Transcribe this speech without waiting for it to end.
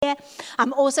here.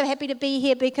 I'm also happy to be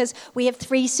here because we have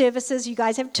 3 services. You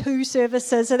guys have 2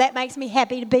 services, so that makes me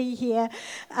happy to be here.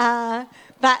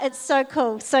 But it's so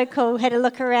cool, so cool. Had a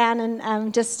look around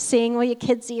and just seeing all your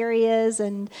kids' areas.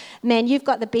 And, man, you've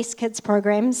got the best kids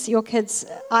programs. Your kids,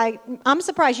 I'm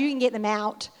surprised you can get them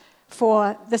out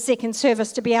for the second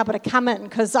service to be able to come in,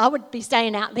 because I would be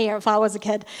staying out there if I was a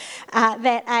kid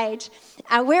that age.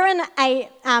 We're in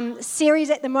a series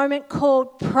at the moment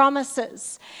called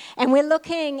Promises, and we're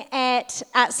looking at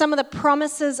some of the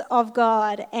promises of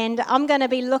God, and I'm going to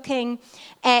be looking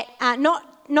at not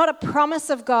a promise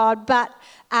of God, but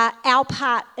our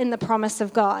part in the promise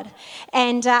of God.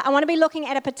 And I want to be looking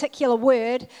at a particular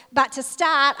word, but to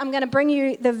start, I'm going to bring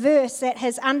you the verse that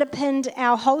has underpinned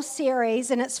our whole series,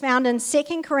 and it's found in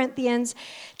 2 Corinthians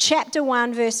chapter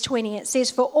 1, verse 20. It says,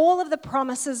 "For all of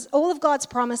God's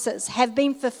promises have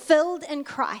been fulfilled in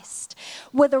Christ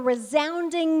with a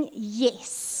resounding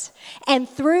yes. And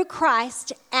through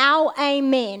Christ, our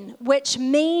amen, which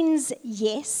means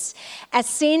yes,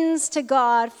 ascends to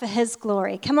God for his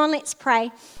glory." Come on, let's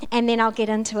pray, and then I'll get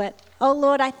into it. Oh,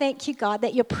 Lord, I thank you, God,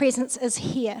 that your presence is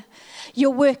here. You're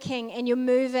working and you're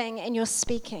moving and you're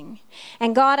speaking.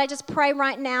 And God, I just pray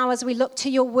right now as we look to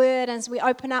your word, as we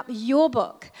open up your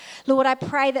book, Lord, I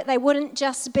pray that they wouldn't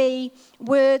just be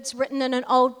words written in an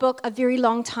old book a very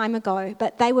long time ago,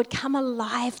 but they would come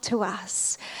alive to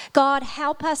us. God,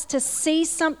 help us to see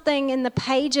something in the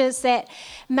pages that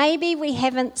maybe we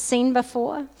haven't seen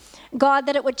before. God,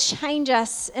 that it would change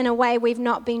us in a way we've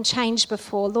not been changed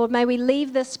before. Lord, may we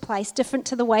leave this place different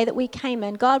to the way that we came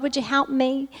in. God, would you help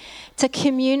me to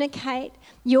communicate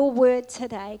your word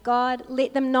today? God,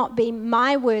 let them not be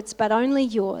my words, but only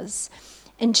yours.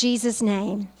 In Jesus'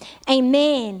 name,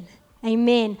 amen.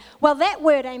 Amen. Well, that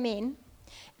word amen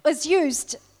is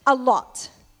used a lot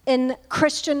in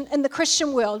the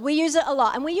Christian world. We use it a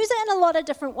lot, and we use it in a lot of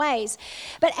different ways.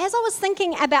 But as I was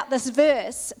thinking about this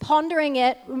verse, pondering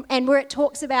it, and where it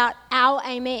talks about our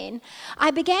amen,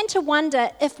 I began to wonder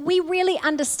if we really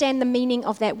understand the meaning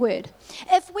of that word,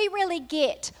 if we really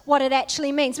get what it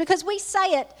actually means, because we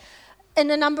say it in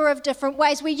a number of different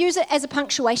ways. We use it as a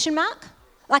punctuation mark,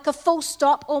 like a full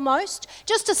stop almost,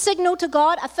 just to signal to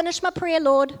God, I finished my prayer,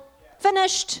 Lord,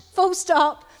 finished, full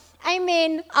stop.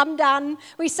 Amen, I'm done.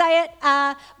 We say it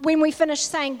when we finish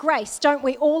saying grace, don't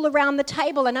we, all around the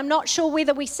table. And I'm not sure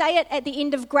whether we say it at the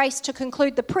end of grace to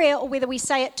conclude the prayer or whether we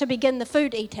say it to begin the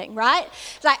food eating, right?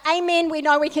 It's like, amen, we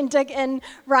know we can dig in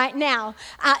right now.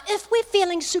 If we're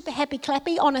feeling super happy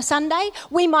clappy on a Sunday,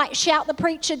 we might shout the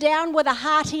preacher down with a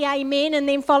hearty amen and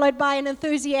then followed by an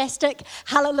enthusiastic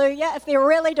hallelujah if they're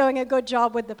really doing a good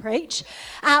job with the preach.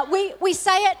 We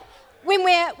say it when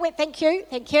we're thank you.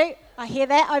 I hear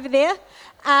that over there.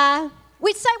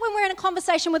 We say when we're in a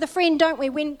conversation with a friend, don't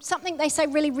we? When something they say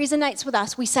really resonates with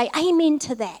us, we say, amen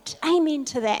to that, amen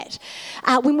to that.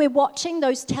 When we're watching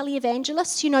those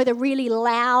televangelists, you know, the really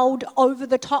loud,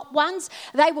 over-the-top ones,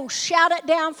 they will shout it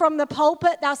down from the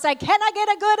pulpit. They'll say, can I get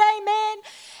a good amen?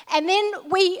 And then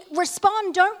we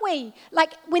respond, don't we?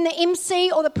 Like when the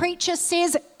MC or the preacher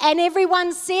says, and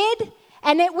everyone said,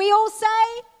 and we all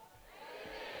say,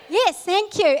 yes,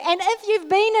 thank you. And if you've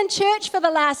been in church for the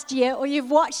last year or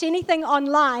you've watched anything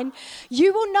online,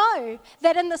 you will know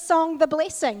that in the song The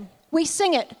Blessing, we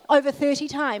sing it over 30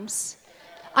 times.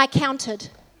 I counted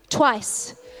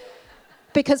twice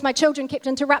because my children kept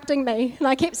interrupting me and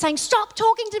I kept saying, stop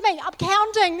talking to me, I'm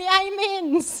counting the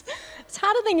amens. It's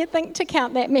harder than you think to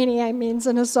count that many amens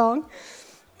in a song.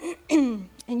 And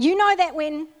you know that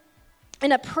when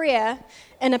in a prayer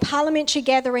in a parliamentary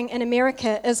gathering in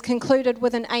America is concluded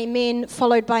with an amen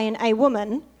followed by an a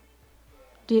woman.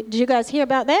 Did you guys hear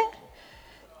about that?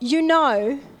 You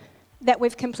know that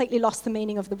we've completely lost the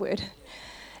meaning of the word.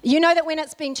 You know that when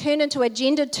it's been turned into a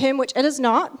gendered term, which it is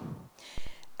not,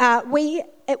 we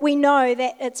know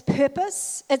that its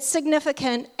purpose, its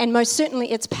significance, and most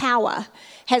certainly its power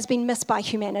has been missed by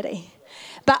humanity.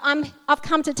 But I've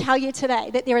come to tell you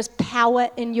today that there is power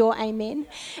in your amen.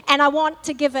 And I want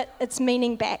to give it its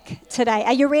meaning back today.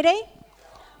 Are you ready?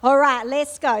 All right,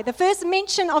 let's go. The first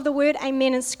mention of the word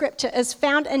amen in Scripture is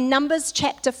found in Numbers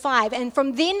chapter 5. And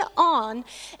from then on,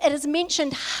 it is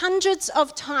mentioned hundreds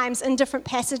of times in different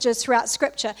passages throughout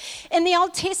Scripture. In the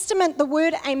Old Testament, the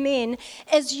word amen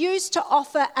is used to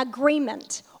offer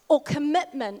agreement or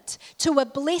commitment to a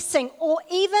blessing or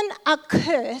even a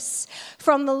curse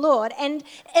from the Lord. And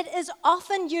it is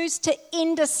often used to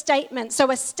end a statement. So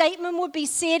a statement would be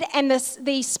said and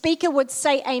the speaker would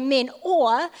say amen,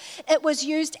 or it was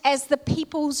used as the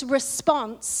people's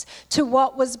response to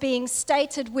what was being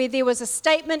stated, where there was a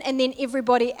statement and then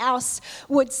everybody else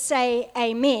would say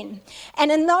amen. And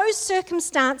in those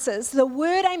circumstances, the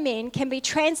word amen can be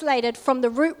translated from the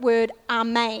root word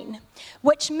amen,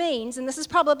 which means, and this is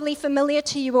probably familiar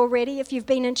to you already if you've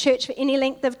been in church for any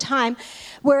length of time,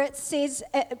 where it says,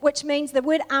 which means the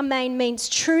word amen means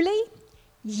truly,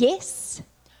 yes,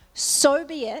 so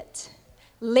be it,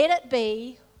 let it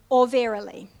be, or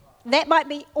verily. That might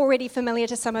be already familiar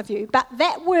to some of you, but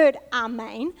that word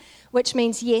amen, which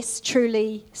means yes,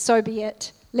 truly, so be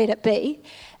it, let it be,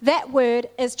 that word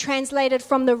is translated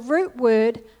from the root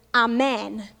word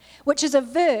amen, which is a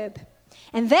verb.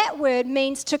 And that word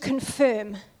means to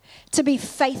confirm, to be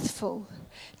faithful,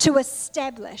 to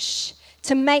establish,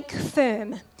 to make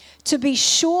firm, to be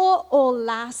sure or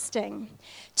lasting,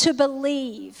 to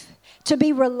believe, to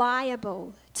be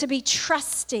reliable, to be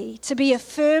trusty, to be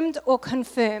affirmed or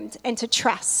confirmed, and to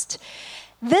trust.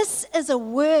 This is a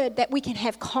word that we can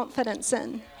have confidence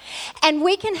in. And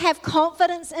we can have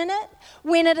confidence in it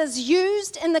when it is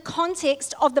used in the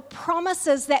context of the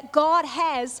promises that God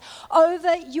has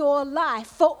over your life.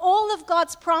 For all of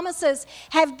God's promises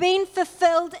have been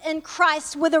fulfilled in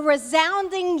Christ with a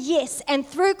resounding yes, and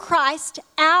through Christ,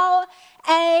 our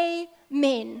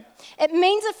amen. It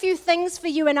means a few things for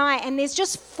you and I, and there's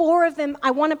just 4 of them I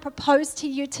want to propose to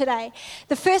you today.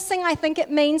 The first thing I think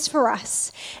it means for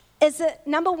us is that,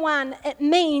 number 1, it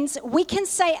means we can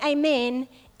say amen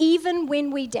even when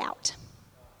we doubt.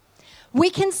 We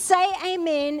can say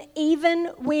amen even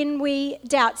when we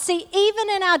doubt. See, even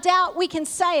in our doubt, we can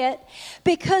say it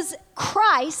because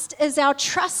Christ is our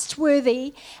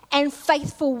trustworthy and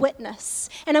faithful witness.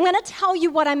 And I'm going to tell you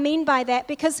what I mean by that,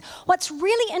 because what's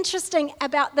really interesting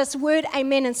about this word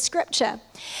amen in Scripture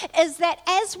is that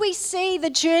as we see the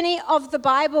journey of the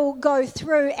Bible go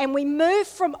through and we move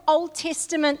from Old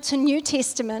Testament to New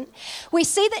Testament, we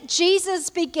see that Jesus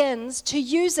begins to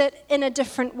use it in a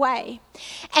different way.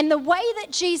 And the way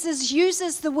that Jesus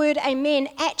uses the word amen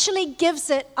actually gives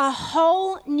it a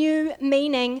whole new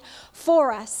meaning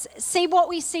for us. See, what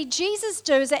we see Jesus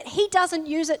do is that he doesn't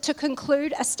use it to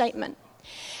conclude a statement.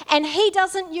 And he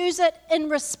doesn't use it in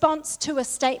response to a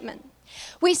statement.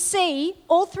 We see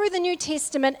all through the New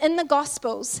Testament in the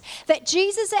Gospels that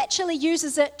Jesus actually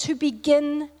uses it to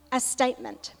begin a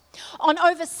statement. On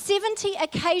over 70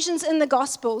 occasions in the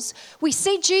Gospels, we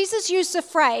see Jesus use the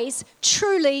phrase,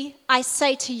 "Truly I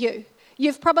say to you."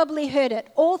 You've probably heard it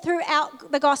all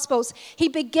throughout the Gospels. He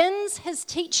begins his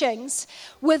teachings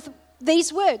with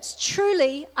these words,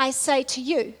 "Truly I say to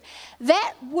you."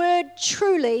 That word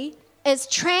truly is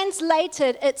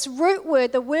translated, its root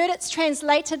word, the word it's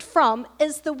translated from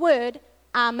is the word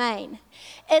amen.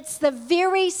 It's the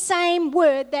very same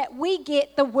word that we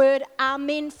get the word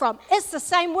amen from. It's the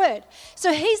same word.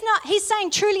 So he's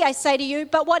saying truly I say to you,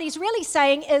 but what he's really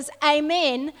saying is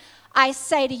amen, I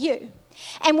say to you.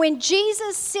 And when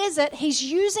Jesus says it, he's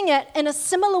using it in a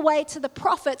similar way to the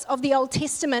prophets of the Old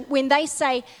Testament when they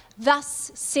say,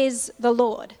 "Thus says the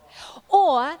Lord."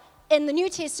 Or in the New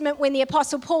Testament when the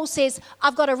Apostle Paul says,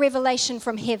 "I've got a revelation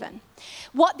from heaven."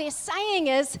 What they're saying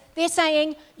is, they're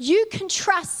saying, you can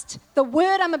trust the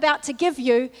word I'm about to give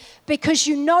you because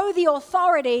you know the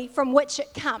authority from which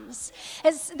it comes.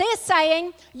 They're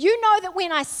saying, you know that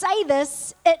when I say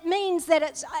this, it means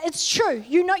that it's true.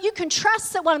 You know, you can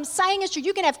trust that what I'm saying is true.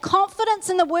 You can have confidence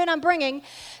in the word I'm bringing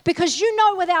because you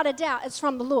know without a doubt it's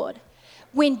from the Lord.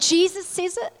 When Jesus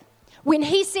says it, when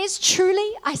he says,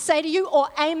 "Truly, I say to you," or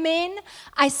 "Amen,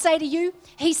 I say to you,"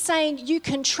 he's saying you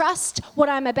can trust what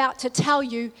I'm about to tell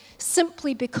you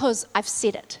simply because I've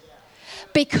said it.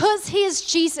 Because he is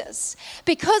Jesus,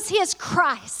 because he is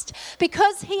Christ,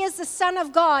 because he is the Son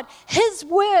of God, his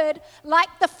word, like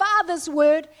the Father's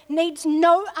word, needs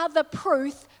no other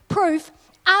proof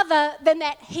other than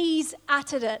that he's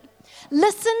uttered it.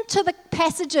 Listen to the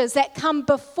passages that come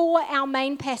before our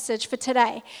main passage for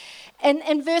today.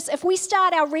 If we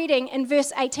start our reading in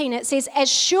verse 18, it says, "As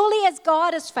surely as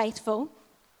God is faithful,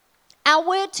 our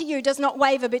word to you does not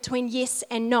waver between yes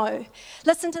and no."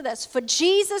 Listen to this. "For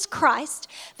Jesus Christ,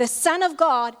 the Son of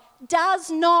God, does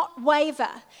not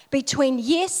waver between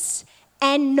yes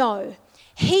and no.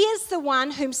 He is the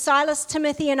one whom Silas,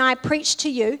 Timothy, and I preach to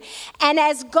you, and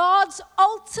as God's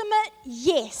ultimate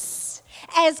yes,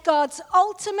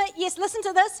 listen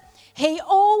to this, he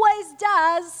always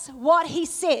does what he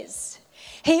says.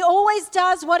 He always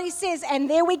does what he says. And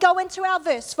there we go into our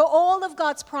verse. For all of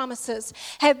God's promises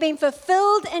have been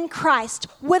fulfilled in Christ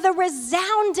with a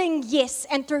resounding yes,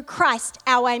 and through Christ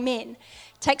our amen.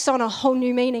 Takes on a whole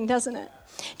new meaning, doesn't it?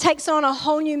 Takes on a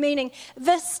whole new meaning.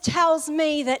 This tells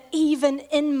me that even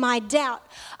in my doubt,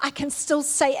 I can still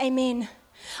say amen.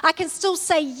 I can still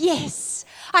say yes.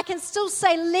 I can still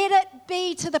say, let it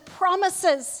be to the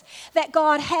promises that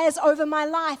God has over my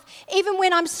life, even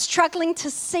when I'm struggling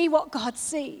to see what God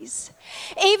sees.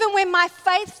 Even when my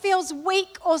faith feels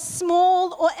weak or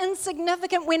small or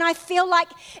insignificant, when I feel like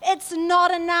it's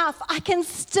not enough, I can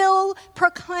still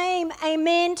proclaim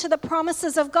amen to the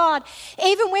promises of God.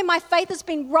 Even when my faith has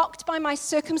been rocked by my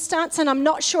circumstance and I'm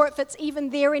not sure if it's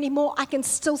even there anymore, I can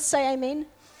still say amen.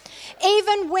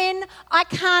 Even when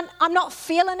I'm not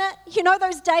feeling it. You know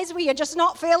those days where you're just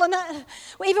not feeling it?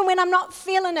 Even when I'm not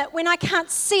feeling it, when I can't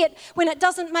see it, when it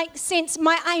doesn't make sense,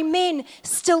 my amen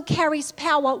still carries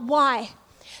power. Why?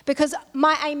 Because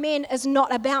my amen is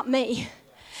not about me.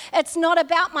 It's not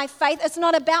about my faith. It's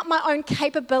not about my own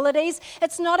capabilities.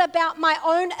 It's not about my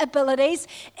own abilities.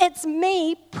 It's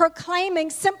me proclaiming,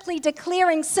 simply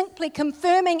declaring, simply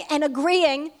confirming and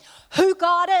agreeing who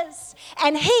God is.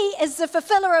 And He is the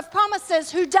fulfiller of promises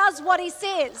who does what He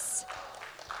says.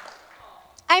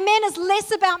 Amen is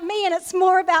less about me and it's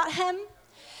more about Him.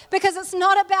 Because it's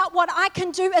not about what I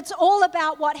can do. It's all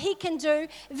about what He can do.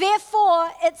 Therefore,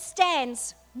 it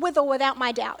stands with or without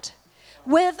my doubt.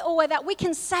 With or without. We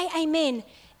can say amen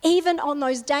even on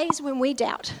those days when we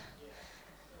doubt.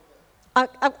 I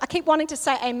keep wanting to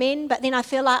say amen, but then I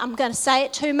feel like I'm going to say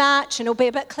it too much and it'll be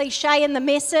a bit cliche in the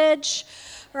message.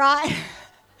 Right?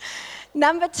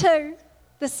 Number 2,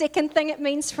 the second thing it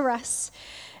means for us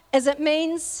is it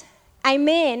means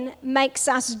amen makes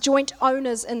us joint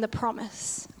owners in the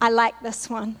promise. I like this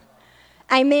one.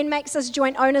 Amen makes us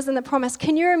joint owners in the promise.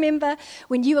 Can you remember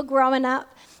when you were growing up?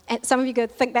 And some of you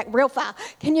could think back real far.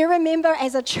 Can you remember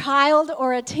as a child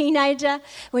or a teenager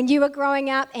when you were growing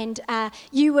up and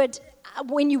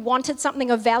when you wanted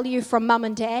something of value from mum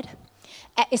and dad,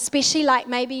 especially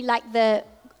maybe the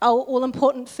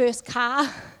all-important first car,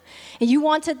 and you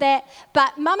wanted that,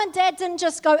 but mum and dad didn't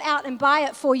just go out and buy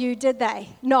it for you, did they?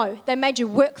 No, they made you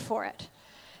work for it.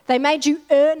 They made you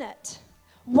earn it.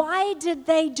 Why did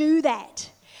they do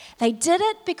that? They did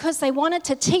it because they wanted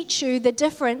to teach you the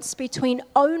difference between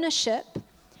ownership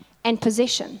and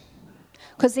possession,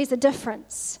 because there's a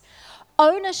difference.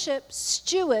 Ownership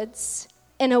stewards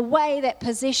in a way that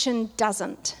possession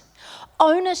doesn't.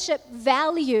 Ownership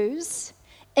values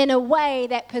in a way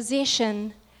that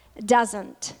possession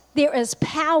doesn't. There is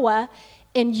power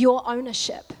in your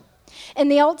ownership. In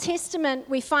the Old Testament,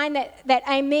 we find that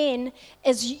amen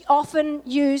is often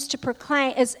used to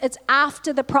proclaim, it's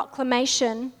after the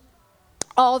proclamation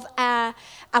of a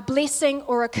blessing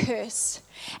or a curse.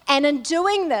 And in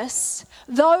doing this,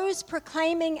 those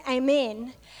proclaiming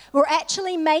amen were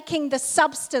actually making the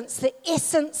substance, the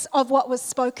essence of what was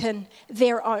spoken,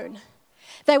 their own.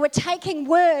 They were taking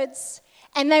words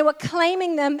and they were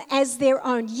claiming them as their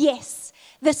own. Yes,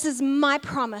 this is my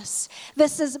promise.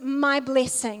 This is my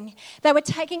blessing. They were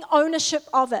taking ownership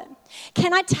of it.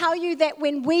 Can I tell you that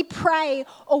when we pray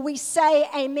or we say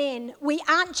amen, we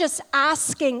aren't just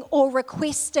asking or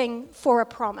requesting for a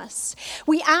promise.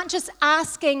 We aren't just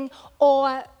asking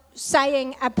or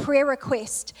saying a prayer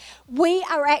request. We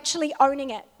are actually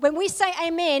owning it. When we say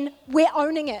amen, we're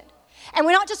owning it. And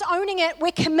we're not just owning it,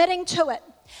 we're committing to it.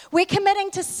 We're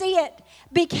committing to see it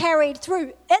be carried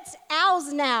through. It's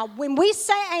ours now. When we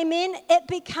say amen, it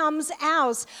becomes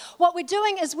ours. What we're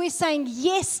doing is we're saying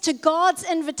yes to God's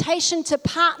invitation to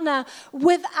partner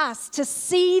with us, to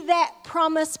see that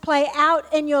promise play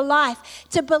out in your life,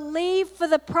 to believe for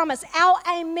the promise. Our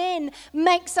amen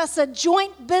makes us a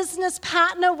joint business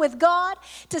partner with God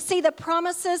to see the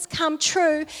promises come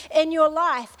true in your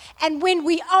life. And when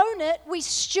we own it, we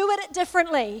steward it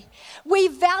differently. We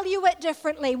value it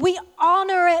differently. We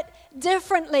honor it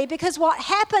differently, because what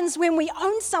happens when we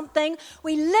own something,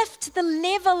 we lift the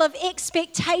level of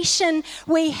expectation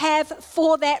we have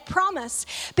for that promise.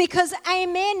 Because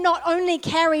amen not only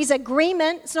carries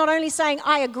agreement, it's not only saying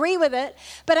I agree with it,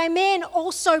 but amen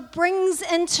also brings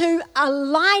into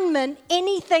alignment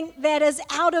anything that is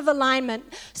out of alignment.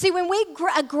 See, when we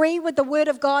agree with the word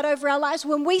of God over our lives,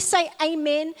 when we say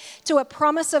amen to a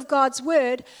promise of God's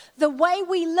word, the way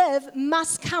we live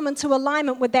must come into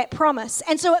alignment with that promise.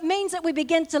 And so it means means that we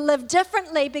begin to live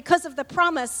differently because of the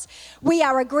promise we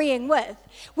are agreeing with.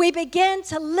 We begin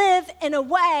to live in a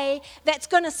way that's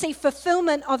going to see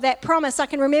fulfillment of that promise. I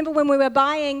can remember when we were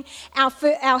buying our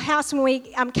house, when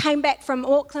we came back from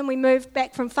Auckland, we moved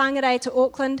back from Whangarei to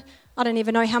Auckland. I don't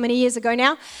even know how many years ago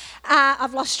now.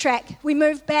 I've lost track. We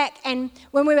moved back, and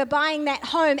when we were buying that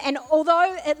home, and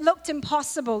although it looked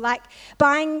impossible, like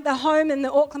buying the home in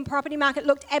the Auckland property market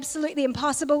looked absolutely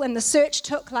impossible, and the search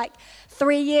took like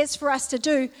 3 years for us to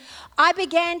do, I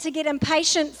began to get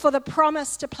impatient for the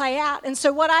promise to play out. And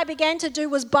so what I began to do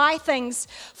was buy things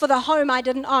for the home I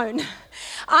didn't own.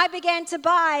 I began to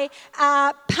buy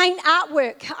paint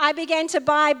artwork. I began to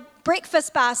buy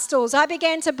breakfast bar stools. I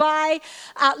began to buy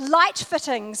light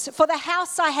fittings for the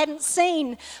house I hadn't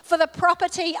seen, for the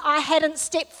property I hadn't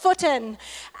stepped foot in.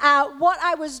 What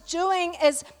I was doing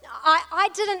is I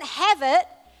didn't have it,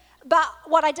 but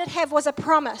what I did have was a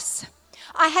promise.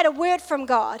 I had a word from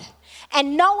God,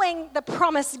 and knowing the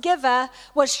promise giver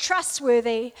was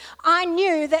trustworthy, I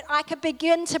knew that I could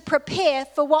begin to prepare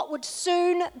for what would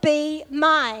soon be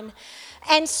mine.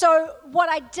 And so what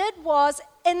I did was,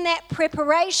 in that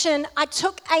preparation, I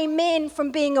took amen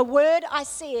from being a word I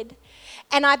said,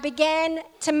 and I began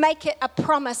to make it a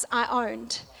promise I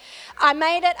owned.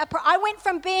 I went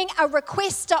from being a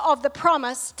requester of the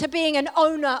promise to being an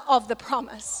owner of the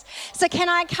promise. So can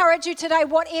I encourage you today,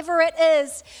 whatever it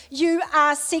is you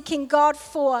are seeking God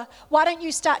for, why don't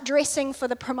you start dressing for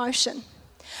the promotion?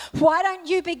 Why don't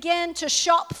you begin to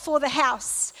shop for the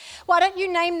house? Why don't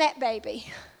you name that baby?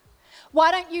 Why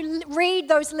don't you read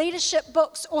those leadership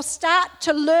books or start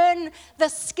to learn the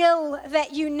skill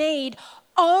that you need?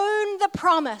 Own the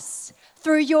promise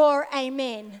through your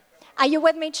amen. Are you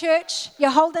with me, church? You're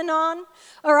holding on?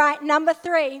 All right, number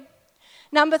three,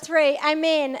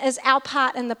 amen is our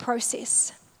part in the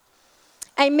process.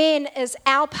 Amen is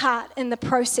our part in the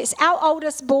process. Our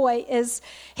oldest boy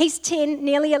he's 10,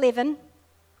 nearly 11.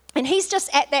 And he's just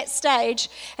at that stage,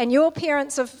 and your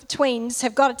parents of tweens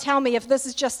have got to tell me if this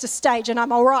is just a stage and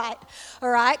I'm all right?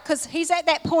 Because he's at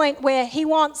that point where he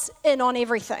wants in on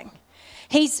everything.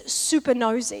 He's super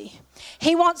nosy.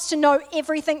 He wants to know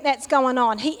everything that's going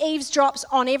on. He eavesdrops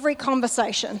on every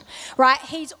conversation, right?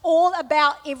 He's all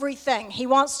about everything. He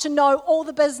wants to know all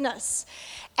the business.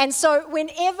 And so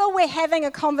whenever we're having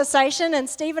a conversation and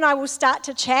Steve and I will start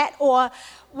to chat, or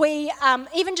we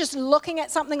even just looking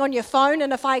at something on your phone,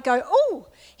 and if I go, oh,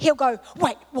 he'll go,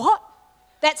 wait, what?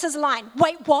 That's his line.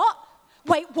 Wait, what?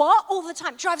 Wait, what? All the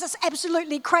time. Drives us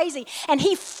absolutely crazy. And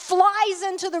he flies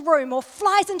into the room or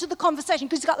flies into the conversation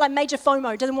because he's got like major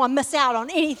FOMO, doesn't want to miss out on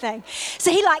anything.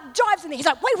 So he like drives in there. He's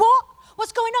like, wait, what?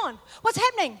 What's going on? What's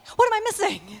happening? What am I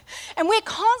missing? And we're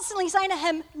constantly saying to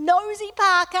him, nosy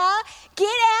Parker,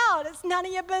 get out. It's none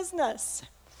of your business.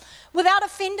 Without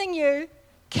offending you,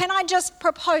 can I just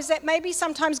propose that maybe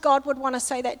sometimes God would want to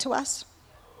say that to us?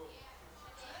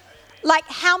 Like,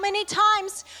 how many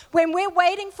times when we're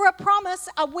waiting for a promise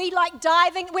are we like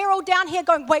diving? We're all down here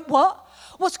going, wait, what?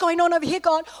 What's going on over here,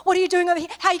 God? What are you doing over here?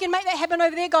 How are you going to make that happen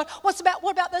over there, God? What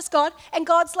about this, God? And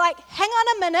God's like, hang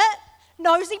on a minute,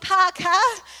 nosy Parker.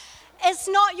 It's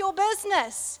not your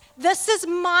business. This is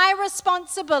my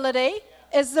responsibility,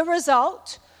 is the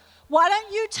result. Why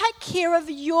don't you take care of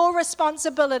your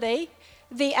responsibility,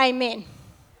 the amen?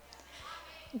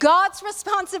 God's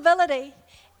responsibility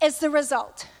is the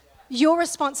result. Your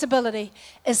responsibility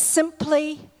is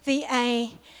simply the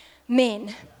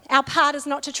amen. Our part is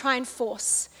not to try and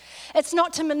force. It's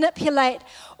not to manipulate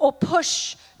or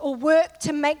push or work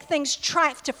to make things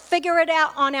triumph, to figure it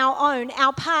out on our own.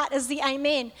 Our part is the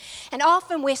amen. And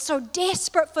often we're so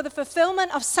desperate for the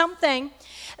fulfillment of something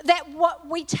that what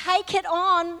we take it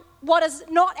on what is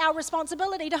not our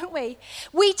responsibility, don't we?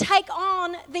 We take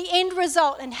on the end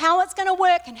result and how it's going to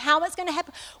work and how it's going to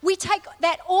happen. We take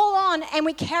that all on and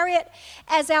we carry it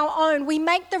as our own. We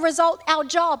make the result our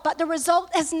job, but the result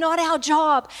is not our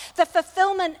job. The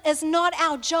fulfillment is not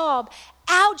our job.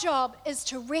 Our job is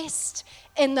to rest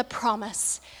in the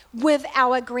promise with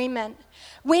our agreement.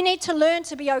 We need to learn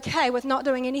to be okay with not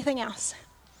doing anything else.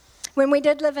 When we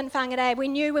did live in Whangarei, we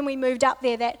knew when we moved up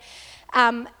there that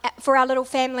for our little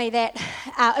family that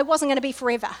it wasn't going to be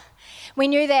forever. We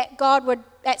knew that God would,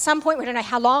 at some point, we don't know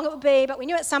how long it would be, but we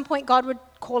knew at some point God would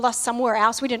call us somewhere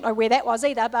else. We didn't know where that was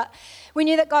either, but we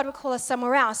knew that God would call us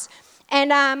somewhere else.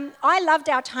 And I loved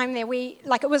our time there.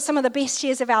 It was some of the best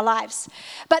years of our lives.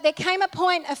 But there came a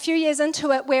point a few years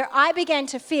into it where I began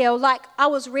to feel like I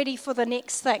was ready for the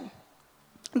next thing.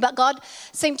 But God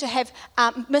seemed to have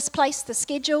misplaced the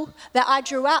schedule that I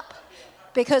drew up,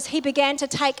 because he began to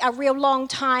take a real long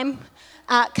time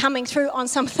coming through on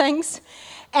some things.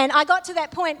 And I got to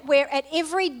that point where at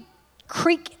every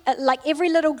creak, like every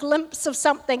little glimpse of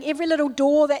something, every little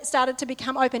door that started to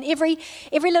become open, every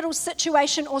little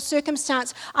situation or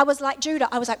circumstance, I was like Judah.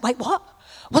 I was like, wait, what?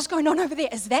 What's going on over there?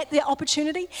 Is that the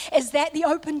opportunity? Is that the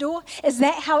open door? Is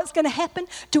that how it's going to happen?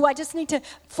 Do I just need to,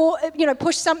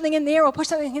 push something in there or push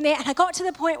something in there? And I got to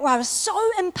the point where I was so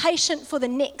impatient for the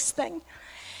next thing.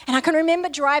 And I can remember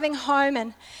driving home,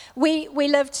 and we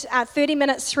lived 30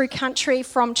 minutes through country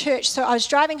from church. So I was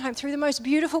driving home through the most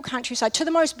beautiful countryside to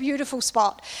the most beautiful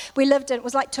spot we lived in. It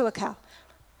was like Tuakau.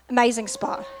 Amazing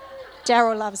spot.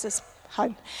 Daryl loves his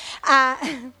home.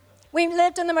 We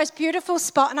lived in the most beautiful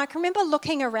spot, and I can remember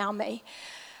looking around me,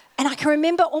 and I can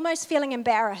remember almost feeling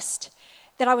embarrassed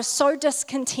that I was so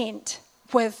discontent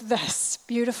with this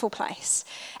beautiful place.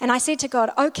 And I said to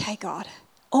God, okay, God,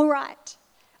 all right.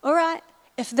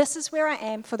 If this is where I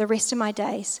am for the rest of my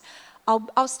days,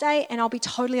 I'll stay, and I'll be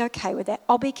totally okay with that.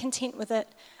 I'll be content with it.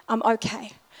 I'm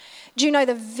okay. Do you know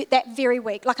that very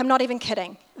week, like I'm not even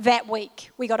kidding, that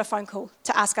week we got a phone call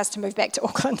to ask us to move back to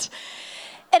Auckland.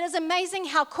 It is amazing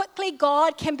how quickly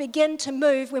God can begin to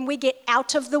move when we get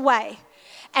out of the way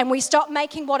and we stop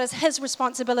making what is His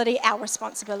responsibility our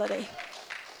responsibility.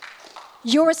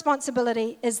 Your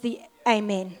responsibility is the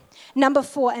amen. Number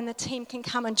 4, and the team can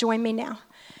come and join me now.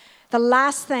 The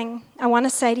last thing I want to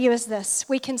say to you is this: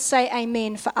 we can say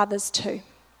amen for others too.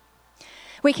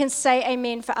 We can say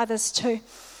amen for others too.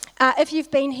 If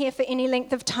you've been here for any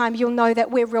length of time, you'll know that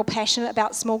we're real passionate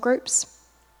about small groups.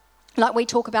 Like, we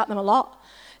talk about them a lot,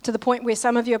 to the point where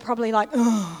some of you are probably like,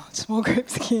 oh, small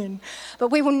groups again. But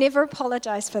we will never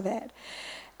apologize for that.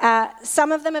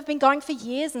 Some of them have been going for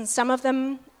years, and some of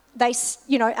them, they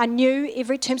are new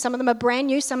every term. Some of them are brand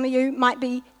new. Some of you might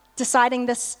be deciding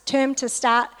this term to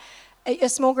start a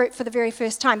small group for the very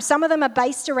first time. Some of them are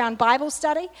based around Bible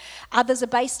study. Others are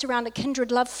based around a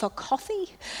kindred love for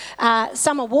coffee.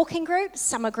 Some are walking groups.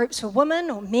 Some are groups for women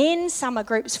or men. Some are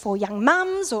groups for young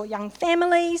mums or young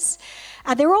families.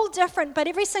 They're all different, but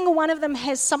every single one of them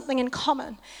has something in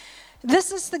common.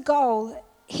 This is the goal.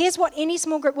 Here's what any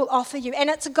small group will offer you,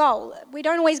 and it's a goal. We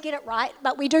don't always get it right,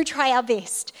 but we do try our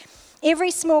best.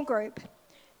 Every small group,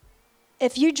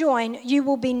 if you join, you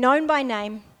will be known by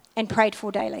name and prayed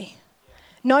for daily.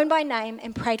 Known by name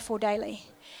and prayed for daily.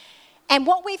 And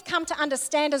what we've come to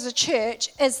understand as a church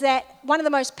is that one of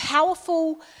the most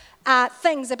powerful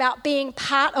things about being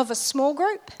part of a small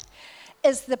group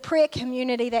is the prayer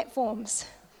community that forms.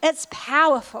 It's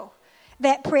powerful,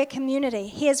 that prayer community.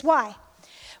 Here's why.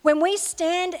 When we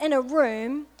stand in a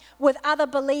room with other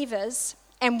believers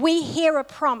and we hear a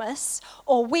promise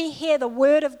or we hear the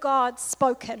word of God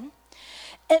spoken,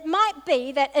 it might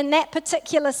be that in that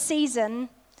particular season,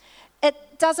 it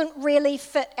doesn't really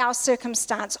fit our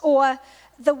circumstance, or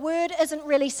the word isn't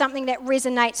really something that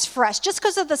resonates for us. Just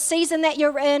because of the season that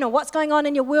you're in or what's going on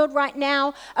in your world right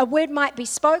now, a word might be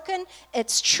spoken,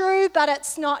 it's true, but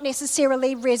it's not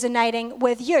necessarily resonating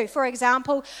with you. For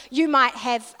example, you might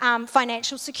have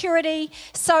financial security,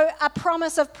 so a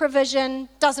promise of provision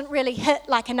doesn't really hit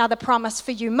like another promise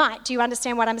for you might. Do you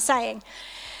understand what I'm saying?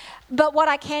 But what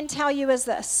I can tell you is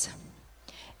this: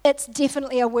 it's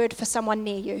definitely a word for someone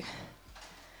near you.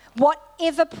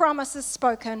 Whatever promise is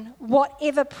spoken,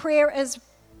 whatever prayer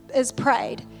is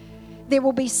prayed, there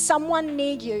will be someone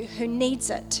near you who needs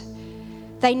it.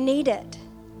 They need it.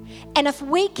 And if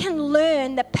we can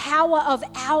learn the power of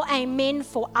our amen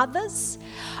for others,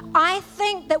 I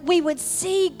think that we would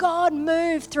see God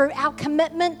move through our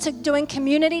commitment to doing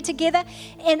community together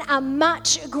in a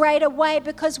much greater way.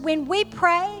 Because when we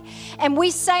pray and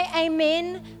we say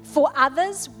amen for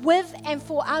others, with and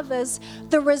for others,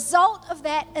 the result of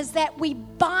that is that we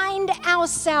bind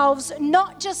ourselves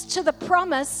not just to the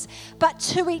promise, but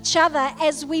to each other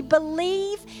as we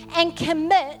believe and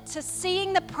commit to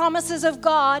seeing the promises of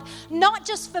God, not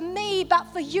just for me, but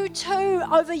for you too,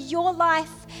 over your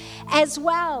life as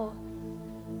well.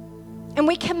 And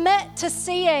we commit to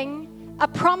seeing a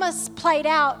promise played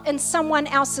out in someone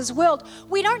else's world.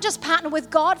 We don't just partner with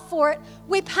God for it,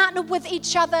 we partner with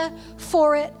each other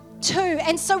for it too.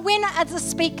 And so when the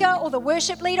speaker or the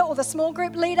worship leader or the small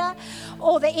group leader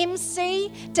or the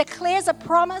MC declares a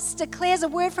promise, declares a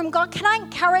word from God, can I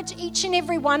encourage each and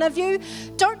every one of you,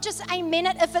 don't just amen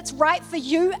it if it's right for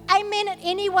you, amen it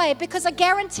anyway, because I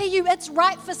guarantee you it's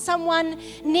right for someone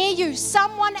near you.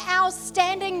 Someone else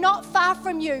standing not far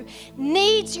from you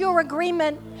needs your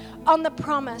agreement on the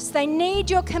promise. They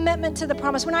need your commitment to the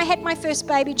promise. When I had my first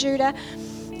baby, Judah,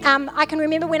 I can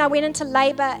remember when I went into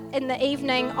labour in the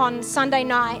evening on Sunday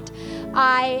night,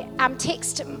 I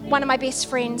texted one of my best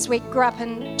friends. We grew up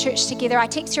in church together. I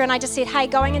texted her and I just said, hey,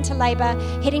 going into labour,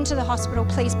 heading to the hospital,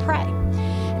 please pray.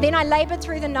 Then I labored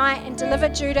through the night and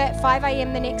delivered Judah at 5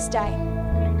 a.m. the next day.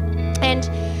 And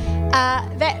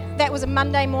that was a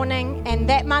Monday morning. And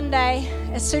that Monday,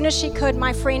 as soon as she could,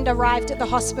 my friend arrived at the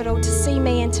hospital to see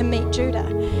me and to meet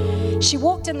Judah. She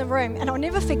walked in the room, and I'll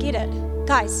never forget it.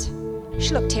 Guys,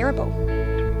 she looked terrible.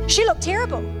 She looked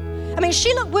terrible. I mean,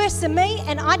 she looked worse than me,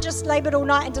 and I just labored all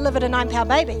night and delivered a 9-pound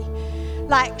baby.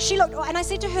 Like, she looked, and I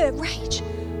said to her, Rach,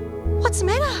 what's the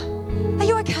matter? Are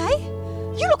you okay?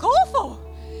 You look awful.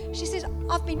 She says,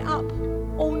 I've been up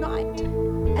all night.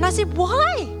 And I said,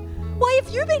 why? Why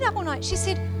have you been up all night? She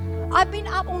said, I've been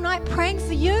up all night praying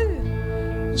for you.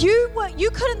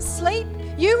 You couldn't sleep.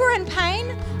 You were in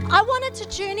pain. I wanted to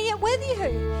journey it with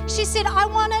you. She said, I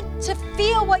wanted to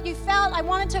feel what you felt. I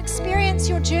wanted to experience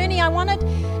your journey. I wanted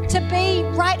to be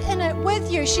right in it with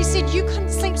you. She said, you couldn't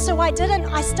sleep, so I didn't.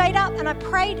 I stayed up and I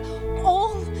prayed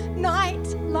all night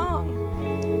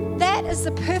long. That is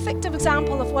the perfect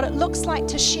example of what it looks like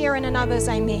to share in another's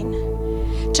amen.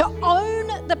 To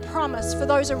own the promise for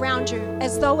those around you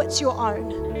as though it's your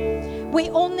own. We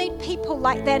all need people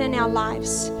like that in our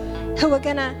lives who are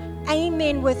going to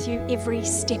amen with you every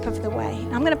step of the way.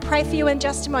 I'm going to pray for you in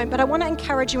just a moment, but I want to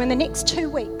encourage you in the next 2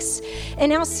 weeks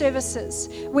in our services,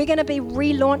 we're going to be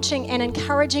relaunching and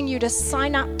encouraging you to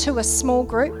sign up to a small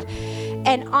group.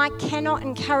 And I cannot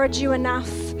encourage you enough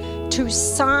to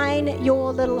sign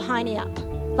your little hiney up.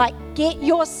 Like, get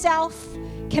yourself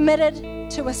committed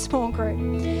to a small group.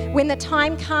 When the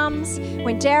time comes,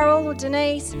 when Daryl or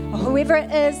Denise or whoever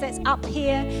it is that's up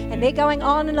here and they're going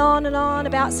on and on and on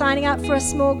about signing up for a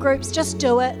small groups, just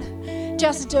do it.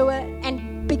 Just do it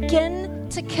and begin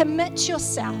to commit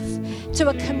yourself to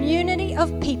a community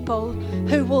of people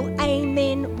who will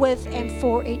amen with and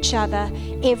for each other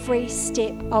every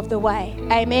step of the way.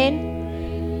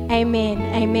 Amen. Amen.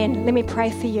 Amen. Let me pray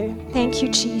for you. Thank you,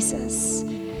 Jesus.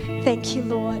 Thank you,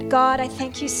 Lord. God, I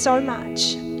thank you so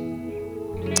much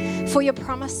for your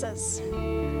promises.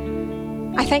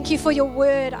 I thank you for your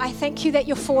word. I thank you that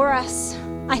you're for us.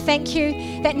 I thank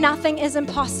you that nothing is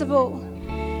impossible.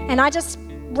 And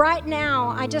right now,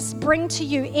 I just bring to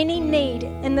you any need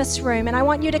in this room. And I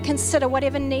want you to consider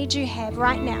whatever need you have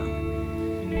right now.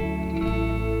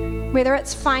 Whether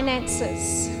it's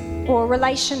finances or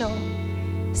relational,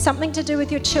 something to do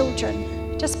with your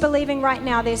children. Just believing right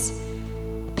now there's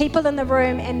people in the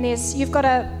room and you've got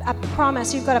a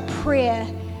promise, you've got a prayer,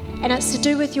 and it's to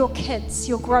do with your kids,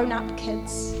 your grown-up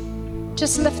kids.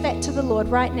 Just lift that to the Lord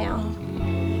right now.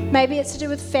 Maybe it's to do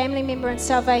with family member and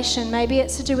salvation. Maybe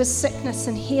it's to do with sickness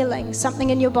and healing, something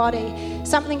in your body,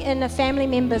 something in a family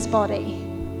member's body.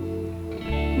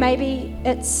 Maybe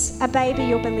it's a baby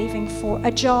you're believing for,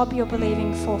 a job you're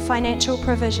believing for, financial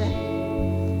provision.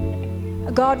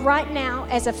 God, right now,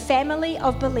 as a family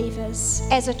of believers,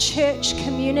 as a church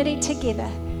community together,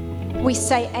 we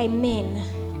say amen,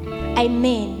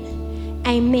 amen,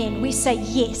 amen. We say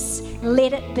yes,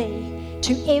 let it be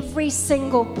to every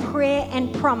single prayer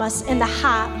and promise in the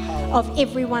heart of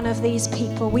every one of these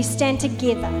people. We stand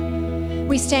together.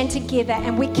 We stand together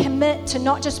and we commit to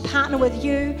not just partner with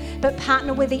you, but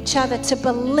partner with each other to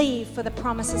believe for the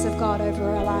promises of God over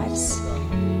our lives.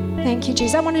 Thank you,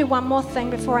 Jesus. I want to do one more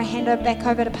thing before I hand it back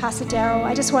over to Pastor Daryl.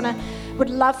 I just would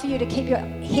love for you to keep your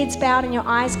heads bowed and your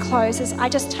eyes closed as I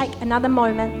just take another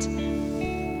moment.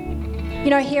 You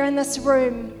know, here in this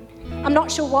room, I'm not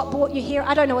sure what brought you here.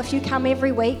 I don't know if you come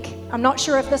every week. I'm not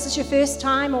sure if this is your first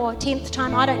time or 10th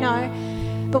time. I don't know.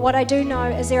 But what I do know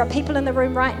is there are people in the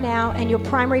room right now, and your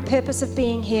primary purpose of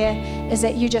being here is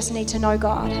that you just need to know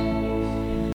God.